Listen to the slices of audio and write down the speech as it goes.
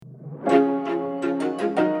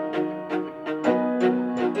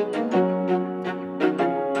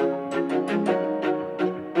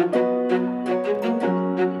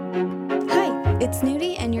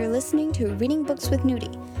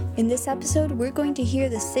episode, we're going to hear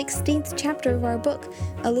the 16th chapter of our book,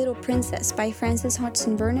 A Little Princess by Frances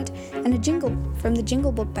Hodgson Burnett, and a jingle from the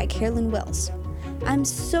Jingle Book by Carolyn Wells. I'm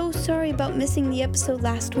so sorry about missing the episode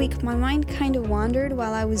last week. My mind kind of wandered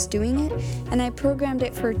while I was doing it, and I programmed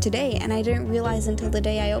it for today, and I didn't realize until the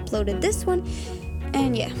day I uploaded this one,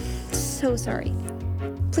 and yeah, so sorry.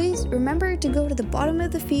 Please remember to go to the bottom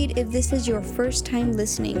of the feed if this is your first time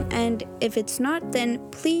listening, and if it's not, then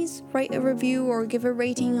please write a review or give a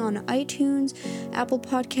rating on iTunes, Apple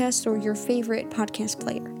Podcasts, or your favorite podcast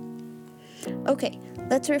player. Okay,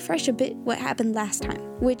 let's refresh a bit what happened last time,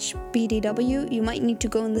 which, BDW, you might need to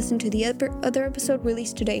go and listen to the other episode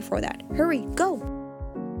released today for that. Hurry, go!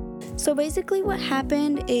 So basically what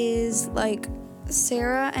happened is,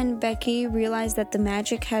 Sarah and Becky realized that the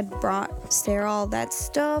magic had brought Sarah all that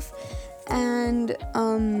stuff, and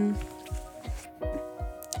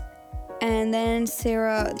then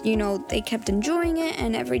Sarah, they kept enjoying it,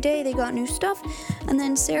 and every day they got new stuff, and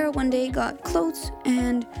then Sarah one day got clothes,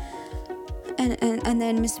 and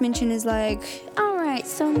then Miss Minchin is like, alright,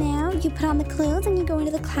 so now you put on the clothes and you go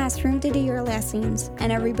into the classroom to do your lessons,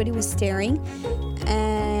 and everybody was staring,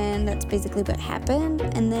 and that's basically what happened.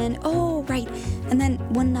 And then, and then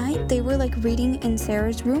one night they were reading in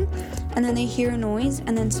Sarah's room, and then they hear a noise,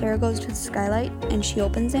 and then Sarah goes to the skylight and she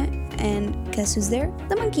opens it, and guess who's there?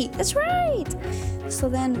 The monkey. That's right. So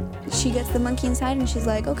then she gets the monkey inside, and she's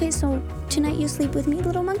like, okay, so tonight you sleep with me,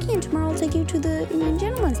 little monkey, and tomorrow I'll take you to the Indian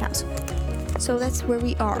gentleman's house. So that's where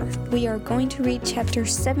we are. We are going to read chapter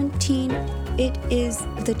 17. It is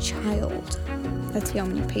The Child. Let's see how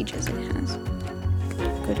many pages it has.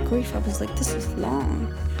 Good grief, I was like, this is long.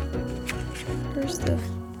 Where's the...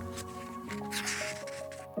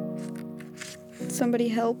 Somebody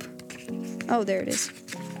help. Oh, there it is.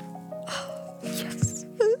 Oh, yes.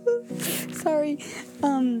 Sorry.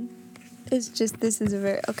 It's just, this is a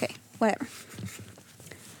very... Okay, whatever.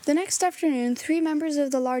 The next afternoon, 3 members of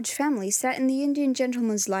the large family sat in the Indian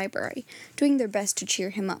gentleman's library, doing their best to cheer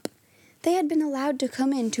him up. They had been allowed to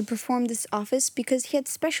come in to perform this office because he had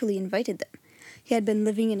specially invited them. He had been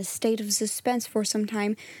living in a state of suspense for some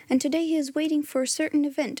time, and today he is waiting for a certain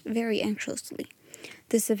event very anxiously.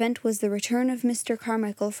 This event was the return of Mr.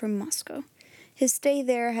 Carmichael from Moscow. His stay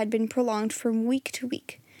there had been prolonged from week to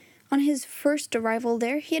week. On his first arrival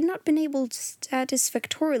there, he had not been able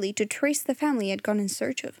satisfactorily to trace the family he had gone in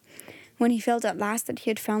search of. When he felt at last that he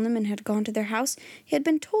had found them and had gone to their house, he had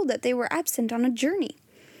been told that they were absent on a journey.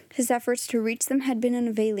 His efforts to reach them had been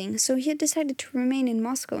unavailing, so he had decided to remain in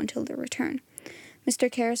Moscow until their return. Mr.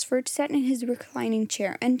 Carrisford sat in his reclining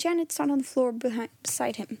chair, and Janet sat on the floor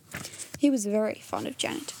beside him. He was very fond of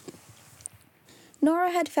Janet.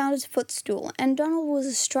 Nora had found his footstool, and Donald was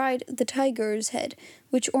astride the tiger's head,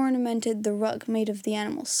 which ornamented the rug made of the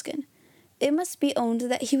animal's skin. It must be owned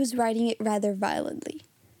that he was riding it rather violently.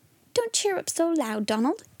 "Don't cheer up so loud,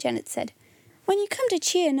 Donald," Janet said. "When you come to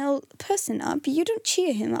cheer an old person up, you don't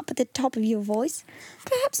cheer him up at the top of your voice.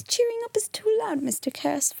 Perhaps cheering up is too loud, Mr.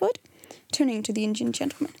 Carrisford," turning to the Indian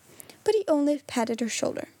gentleman. But he only patted her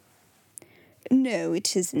shoulder. "No,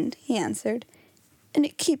 it isn't," he answered, "and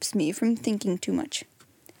it keeps me from thinking too much."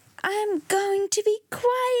 "I'm going to be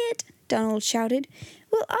quiet," Donald shouted.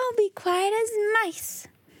 "We'll all be quiet as mice."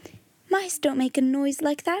 "Mice don't make a noise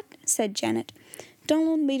like that," said Janet.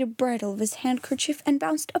 Donald made a bridle of his handkerchief and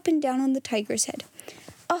bounced up and down on the tiger's head.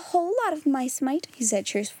 "A whole lot of mice might," he said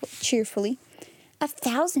cheerfully.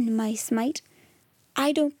 1,000 mice might.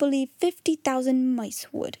 "I don't believe 50,000 mice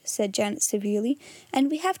would," said Janet severely, "and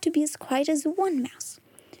we have to be as quiet as one mouse."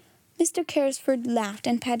 Mr. Carrisford laughed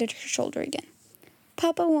and patted her shoulder again.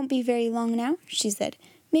 "Papa won't be very long now," she said.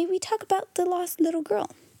 "May we talk about the lost little girl?"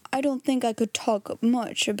 "I don't think I could talk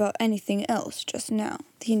much about anything else just now,"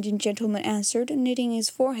 the Indian gentleman answered, knitting his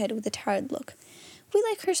forehead with a tired look. "We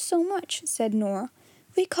like her so much," said Nora.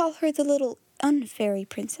 "We call her the little unfairy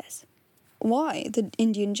princess." "Why?" the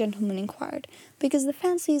Indian gentleman inquired. "Because the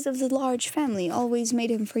fancies of the large family always made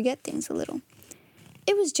him forget things a little."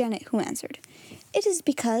 It was Janet who answered. "It is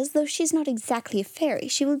because, though she's not exactly a fairy,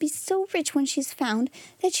 she will be so rich when she's found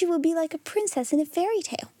that she will be like a princess in a fairy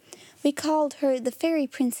tale. We called her the fairy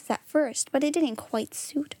princess at first, but it didn't quite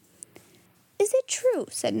suit." "Is it true,"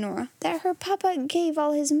 said Nora, "that her papa gave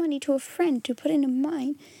all his money to a friend to put in a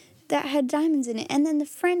mine that had diamonds in it, and then the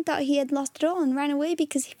friend thought he had lost it all and ran away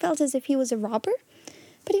because he felt as if he was a robber?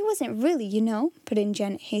 But he wasn't really, put in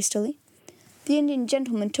Janet hastily. The Indian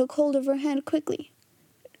gentleman took hold of her hand quickly.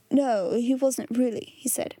 "No, he wasn't really," he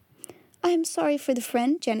said. "I am sorry for the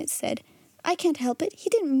friend," Janet said. "I can't help it. He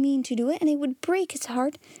didn't mean to do it, and it would break his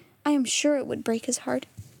heart. I am sure it would break his heart."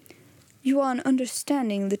 "You are an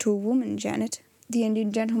understanding little woman, Janet," the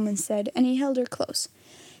Indian gentleman said, and he held her close.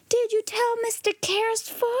 "Did you tell Mr.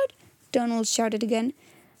 Carrisford," Donald shouted again,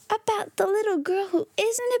 "about the little girl who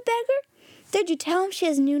isn't a beggar? Did you tell him she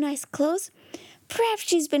has new nice clothes? Perhaps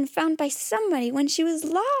she's been found by somebody when she was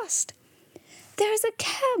lost." "There's a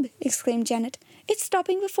cab!" exclaimed Janet. "It's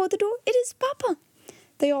stopping before the door. It is Papa."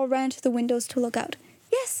 They all ran to the windows to look out.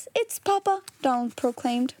 "Yes, it's Papa," Donald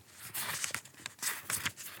proclaimed.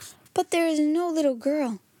 "But there is no little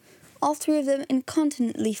girl." All three of them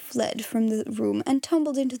incontinently fled from the room and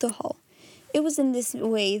tumbled into the hall. It was in this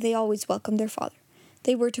way they always welcomed their father.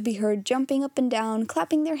 They were to be heard jumping up and down,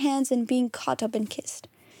 clapping their hands, and being caught up and kissed.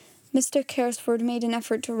 Mr. Carrisford made an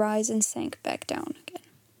effort to rise and sank back down again.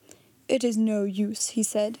 "It is no use," he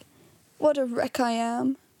said. "What a wreck I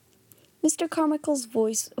am." Mr. Carmichael's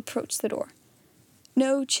voice approached the door.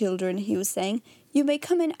 "No, children," he was saying. "You may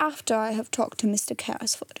come in after I have talked to Mr.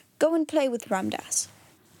 Carrisford. Go and play with Ramdass."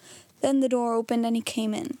 Then the door opened and he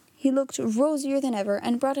came in. He looked rosier than ever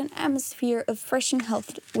and brought an atmosphere of fresh and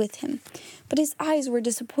health with him, but his eyes were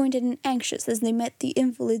disappointed and anxious as they met the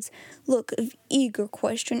invalid's look of eager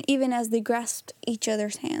question, even as they grasped each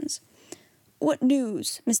other's hands. "What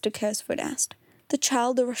news?" Mr. Carrisford asked. "The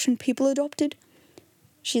child the Russian people adopted?"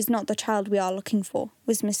 "She is not the child we are looking for,"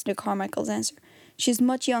 was Mr. Carmichael's answer. "She is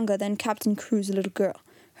much younger than Captain Crewe's little girl.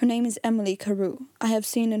 Her name is Emily Carew. I have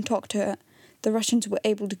seen and talked to her. The Russians were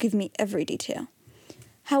able to give me every detail."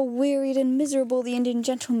 How wearied and miserable the Indian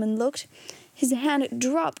gentleman looked! His hand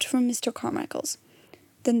dropped from Mr. Carmichael's.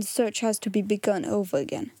 "Then the search has to be begun over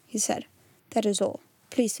again," he said. "That is all.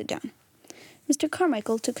 Please sit down." Mr.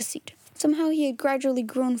 Carmichael took a seat. Somehow he had gradually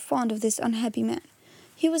grown fond of this unhappy man.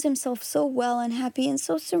 He was himself so well and happy, and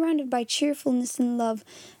so surrounded by cheerfulness and love,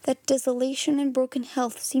 that desolation and broken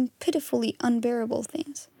health seemed pitifully unbearable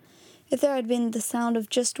things. If there had been the sound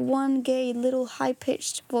of just one gay little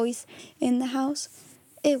high-pitched voice in the house,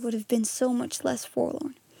 it would have been so much less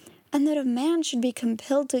forlorn. And that a man should be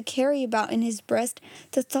compelled to carry about in his breast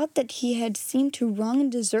the thought that he had seemed to wrong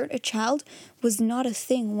and desert a child was not a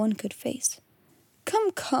thing one could face.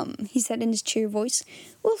 "Come, come," he said in his cheery voice,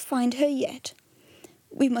 "we'll find her yet."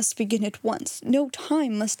 "We must begin at once. No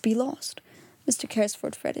time must be lost." Mr.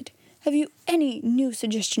 Carrisford fretted. "Have you any new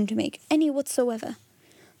suggestion to make? Any whatsoever?"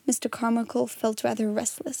 Mr. Carmichael felt rather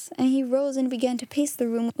restless, and he rose and began to pace the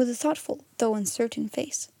room with a thoughtful, though uncertain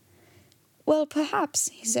face. "Well, perhaps,"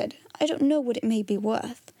 he said. "I don't know what it may be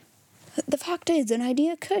worth. The fact is, an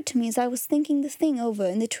idea occurred to me as I was thinking the thing over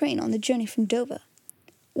in the train on the journey from Dover."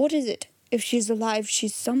 "What is it? If she is alive,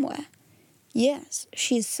 she's somewhere." "Yes,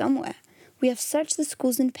 she is somewhere. We have searched the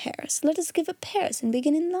schools in Paris. Let us give up Paris and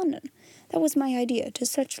begin in London. That was my idea, to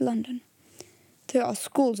search London." "There are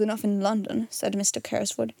schools enough in London," said Mr.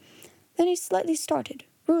 Carrisford. Then he slightly started,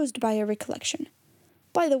 roused by a recollection.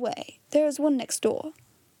 "By the way, there is one next door."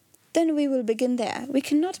 "Then we will begin there. We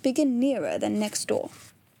cannot begin nearer than next door."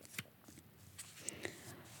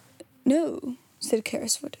 "No," said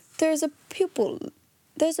Carrisford. There's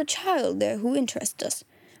a child there who interests us,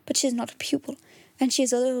 but she is not a pupil, and she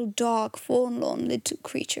is a little dark, forlorn little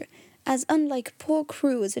creature, as unlike poor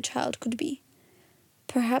Crewe as a child could be."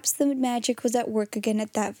 Perhaps the magic was at work again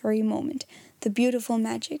at that very moment, the beautiful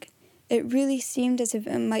magic. It really seemed as if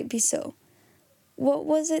it might be so. What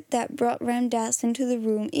was it that brought Ramdass into the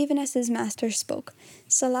room even as his master spoke,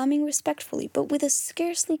 salaaming respectfully, but with a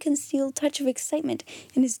scarcely concealed touch of excitement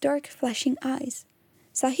in his dark, flashing eyes?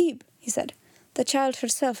 "Sahib," he said, "the child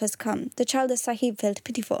herself has come, the child that Sahib felt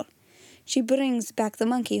pity for. She brings back the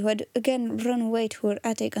monkey who had again run away to her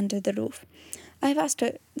attic under the roof. I have asked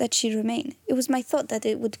her that she remain. It was my thought that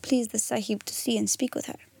it would please the Sahib to see and speak with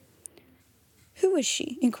her." "Who is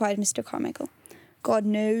she?" inquired Mr. Carmichael. "God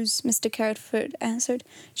knows," Mr. Carrisford answered.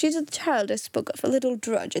 "She is the child I spoke of, a little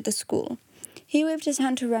drudge at the school." He waved his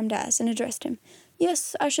hand to Ramdass and addressed him.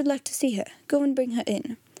 "Yes, I should like to see her. Go and bring her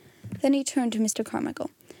in." Then he turned to Mr. Carmichael.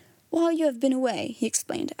 "While you have been away," he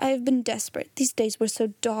explained, "I have been desperate. These days were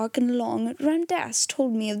so dark and long. Ramdass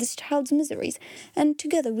told me of this child's miseries, and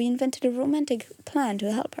together we invented a romantic plan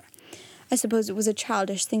to help her. I suppose it was a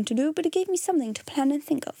childish thing to do, but it gave me something to plan and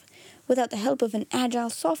think of. Without the help of an agile,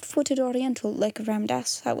 soft-footed Oriental like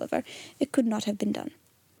Ramdass, however, it could not have been done."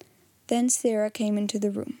 Then Sarah came into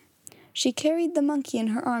the room. She carried the monkey in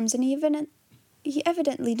her arms, and he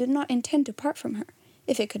evidently did not intend to part from her,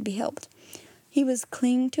 if it could be helped. He was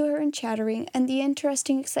clinging to her and chattering, and the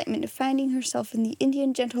interesting excitement of finding herself in the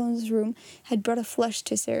Indian gentleman's room had brought a flush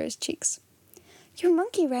to Sarah's cheeks. "Your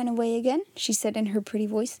monkey ran away again," she said in her pretty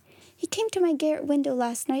voice. "He came to my garret window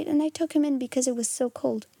last night, and I took him in because it was so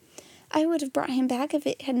cold. I would have brought him back if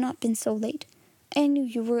it had not been so late. I knew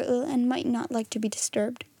you were ill and might not like to be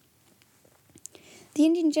disturbed." The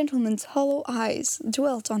Indian gentleman's hollow eyes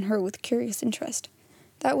dwelt on her with curious interest.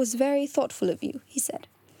 "That was very thoughtful of you," he said.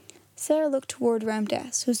 Sarah looked toward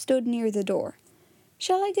Ramdas, who stood near the door.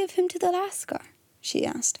 "Shall I give him to the Lascar?" she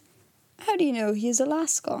asked. "How do you know he is a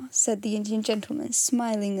Lascar?" said the Indian gentleman,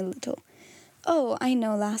 smiling a little. "Oh, I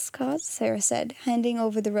know Lascars," Sarah said, handing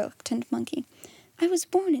over the reluctant monkey. "I was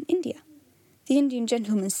born in India." The Indian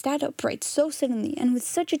gentleman sat upright so suddenly and with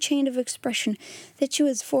such a change of expression that she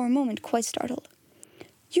was for a moment quite startled.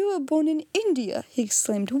 "You were born in India!" he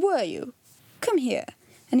exclaimed. "Were you? Come here."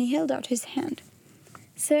 And he held out his hand.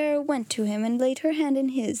 Sarah went to him and laid her hand in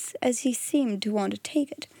his, as he seemed to want to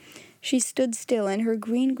take it. She stood still, and her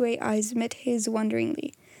green-gray eyes met his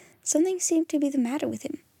wonderingly. Something seemed to be the matter with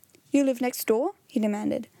him. "You live next door?" he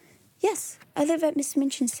demanded. "Yes, I live at Miss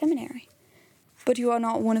Minchin's seminary." "But you are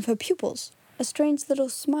not one of her pupils?" A strange little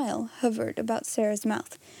smile hovered about Sarah's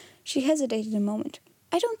mouth. She hesitated a moment.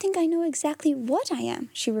 "I don't think I know exactly what I am,"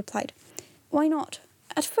 she replied. "Why not?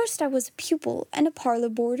 At first I was a pupil and a parlor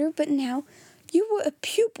boarder, but now—" "You were a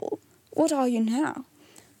pupil? What are you now?"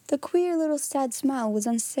 The queer little sad smile was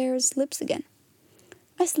on Sarah's lips again.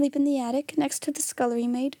 "I sleep in the attic next to the scullery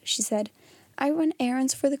maid," she said. "I run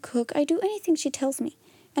errands for the cook. I do anything she tells me,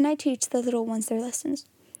 and I teach the little ones their lessons."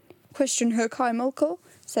 "Question her, Carmichael,"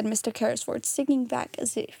 said Mr. Carrisford, sinking back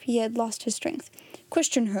as if he had lost his strength.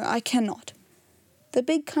 "Question her, I cannot." The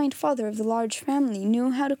big, kind father of the large family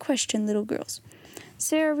knew how to question little girls.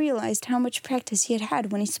 Sarah realized how much practice he had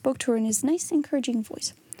had when he spoke to her in his nice, encouraging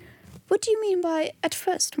voice. "What do you mean by 'at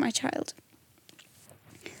first,' my child?"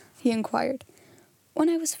 he inquired. "When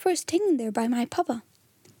I was first taken there by my papa."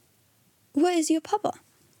 "Where is your papa?"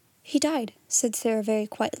 "He died," said Sarah very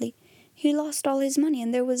quietly. "He lost all his money,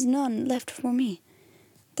 and there was none left for me.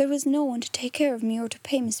 There was no one to take care of me or to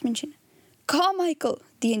pay Miss Minchin." "Carmichael!"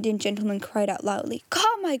 the Indian gentleman cried out loudly.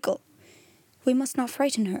 "Carmichael!" "We must not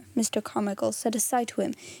frighten her," Mr. Carmichael said aside to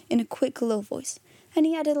him in a quick, low voice, and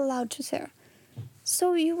he added aloud to Sarah,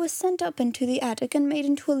 "So you were sent up into the attic and made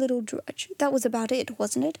into a little drudge. That was about it,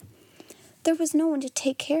 wasn't it?" "There was no one to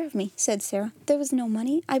take care of me," said Sarah. "There was no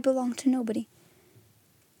money. I belonged to nobody."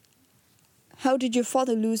 "How did your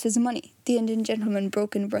father lose his money?" the Indian gentleman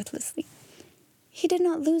broke in breathlessly. "He did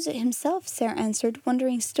not lose it himself," Sarah answered,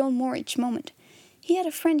 wondering still more each moment. "He had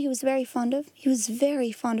a friend he was very fond of. He was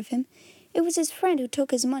very fond of him. It was his friend who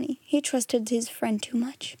took his money. He trusted his friend too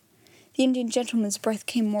much." The Indian gentleman's breath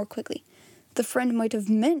came more quickly. "The friend might have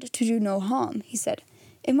meant to do no harm," he said.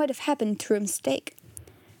 "It might have happened through a mistake."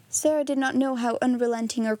 Sarah did not know how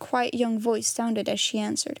unrelenting her quiet young voice sounded as she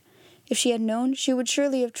answered. If she had known, she would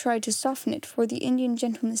surely have tried to soften it for the Indian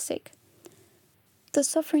gentleman's sake. "The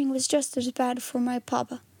suffering was just as bad for my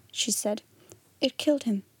papa," she said. "It killed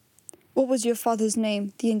him." "What was your father's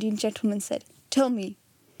name?" the Indian gentleman said. "Tell me."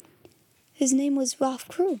 "His name was Ralph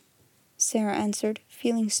Crewe," Sarah answered,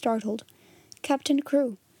 feeling startled. "Captain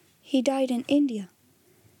Crewe. He died in India."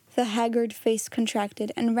 The haggard face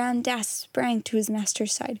contracted, and Ramdas sprang to his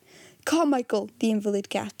master's side. "Carmichael!" the invalid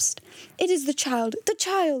gasped. "It is the child! The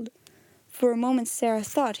child!" For a moment Sarah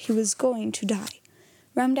thought he was going to die.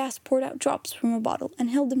 Ramdas poured out drops from a bottle and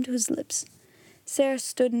held them to his lips. Sarah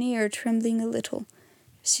stood near, trembling a little.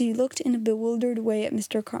 She looked in a bewildered way at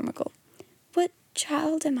Mr. Carmichael. "What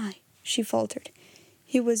child am I?" she faltered.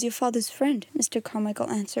 "He was your father's friend," Mr. Carmichael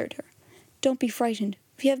answered her. "Don't be frightened.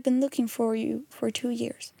 We have been looking for you for 2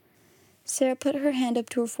 years." Sarah put her hand up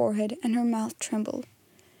to her forehead, and her mouth trembled.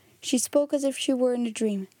 She spoke as if she were in a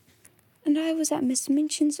dream. "And I was at Miss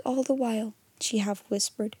Minchin's all the while," she half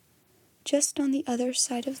whispered, "just on the other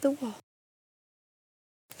side of the wall."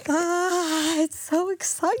 It's so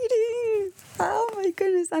exciting. Oh my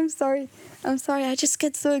goodness, I'm sorry. I just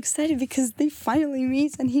get so excited because they finally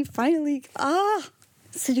meet and he finally,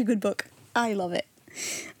 such a good book. I love it.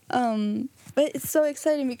 But it's so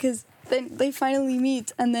exciting because then they finally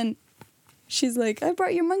meet and then she's like, "I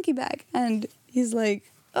brought your monkey back." And he's like,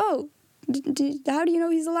 "Oh, how do you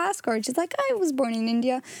know he's a Lascar?" And she's like, "I was born in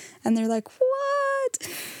India." And they're like, "What?"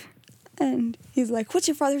 And he's like, "What's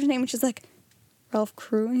your father's name?" And she's like, "Ralph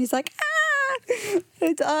Crewe." And he's like,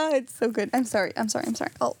 it's so good. I'm sorry.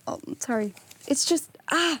 Oh, sorry. It's just,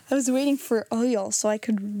 I was waiting for all y'all so I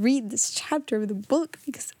could read this chapter of the book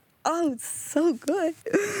because, it's so good.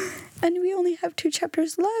 And we only have 2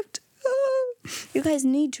 chapters left. You guys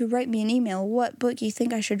need to write me an email what book you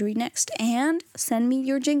think I should read next and send me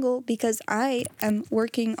your jingle because I am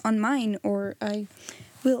working on mine or I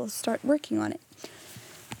will start working on it.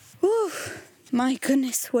 Whew, my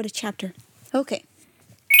goodness, what a chapter. Okay,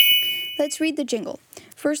 let's read the jingle.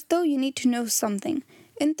 First, though, you need to know something.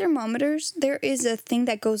 In thermometers, there is a thing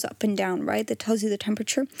that goes up and down, right? That tells you the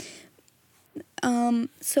temperature.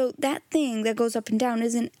 So that thing that goes up and down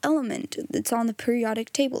is an element. It's on the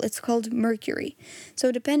periodic table. It's called mercury.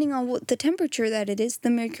 So depending on what the temperature that it is, the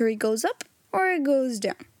mercury goes up or it goes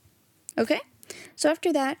down. Okay? So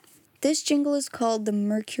after that, this jingle is called the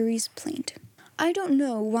Mercury's Plaint. I don't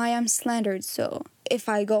know why I'm slandered so. If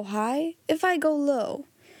I go high, if I go low,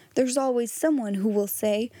 there's always someone who will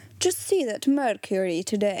say, just see that Mercury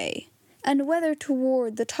today. And whether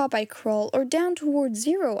toward the top I crawl or down toward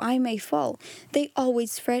zero I may fall, they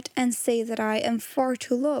always fret and say that I am far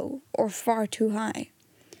too low or far too high.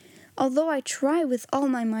 Although I try with all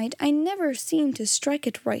my might, I never seem to strike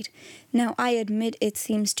it right. Now I admit, it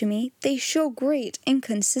seems to me, they show great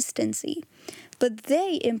inconsistency. But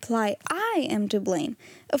they imply I am to blame.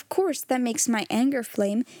 Of course, that makes my anger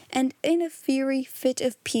flame, and in a fiery fit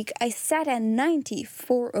of pique, I sat at 90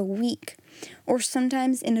 for a week. Or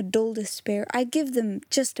sometimes in a dull despair, I give them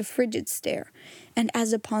just a frigid stare, and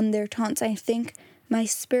as upon their taunts I think, my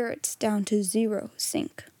spirits down to zero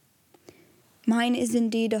sink. Mine is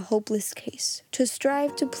indeed a hopeless case, to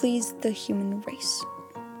strive to please the human race.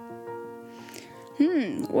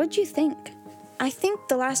 What'd you think? I think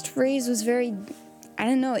the last phrase was very,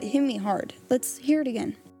 it hit me hard. Let's hear it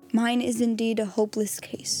again. Mine is indeed a hopeless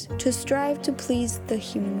case, to strive to please the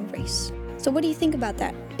human race. So what do you think about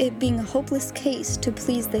that? It being a hopeless case to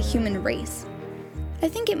please the human race. I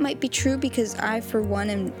think it might be true because I, for one,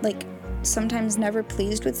 am sometimes never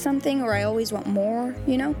pleased with something, or I always want more,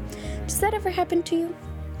 Does that ever happen to you?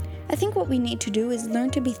 I think what we need to do is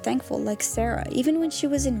learn to be thankful like Sarah. Even when she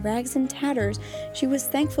was in rags and tatters, she was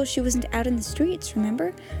thankful she wasn't out in the streets,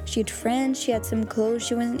 remember? She had friends, she had some clothes,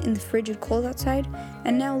 she wasn't in the frigid cold outside.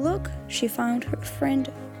 And now look, she found her friend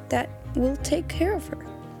that will take care of her.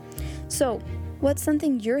 So, what's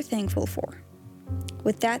something you're thankful for?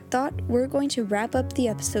 With that thought, we're going to wrap up the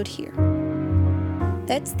episode here.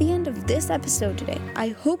 That's the end of this episode today. I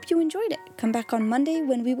hope you enjoyed it. Come back on Monday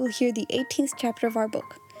when we will hear the 18th chapter of our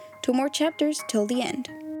book. 2 more chapters till the end.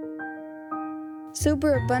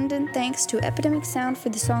 Super abundant thanks to Epidemic Sound for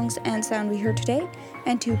the songs and sound we heard today,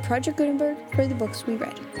 and to Project Gutenberg for the books we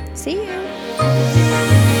read. See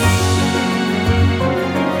you!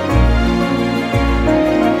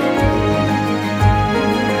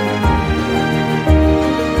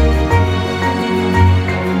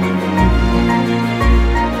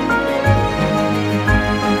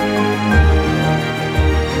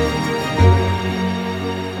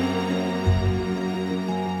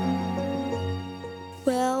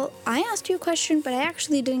 Question, but I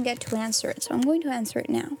actually didn't get to answer it, so I'm going to answer it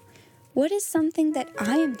now. What is something that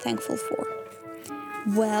I am thankful for?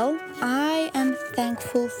 Well, I am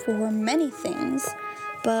thankful for many things,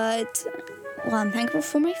 but I'm thankful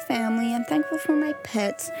for my family, I'm thankful for my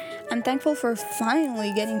pets, I'm thankful for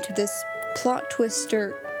finally getting to this plot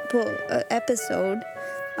twister episode,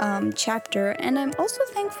 chapter, and I'm also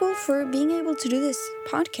thankful for being able to do this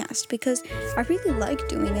podcast because I really like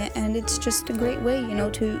doing it, and it's just a great way,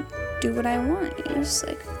 to do what I want. It's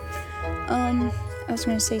I was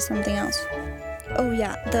going to say something else. Oh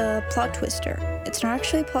yeah, the plot twister. It's not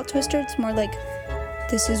actually a plot twister, it's more like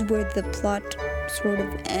this is where the plot sort of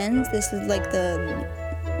ends. This is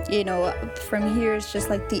from here it's just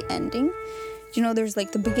the ending. There's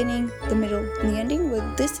the beginning, the middle, and the ending.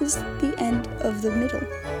 Well, this is the end of the middle.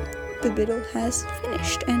 The middle has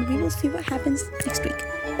finished, and we will see what happens next week.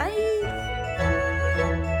 Bye!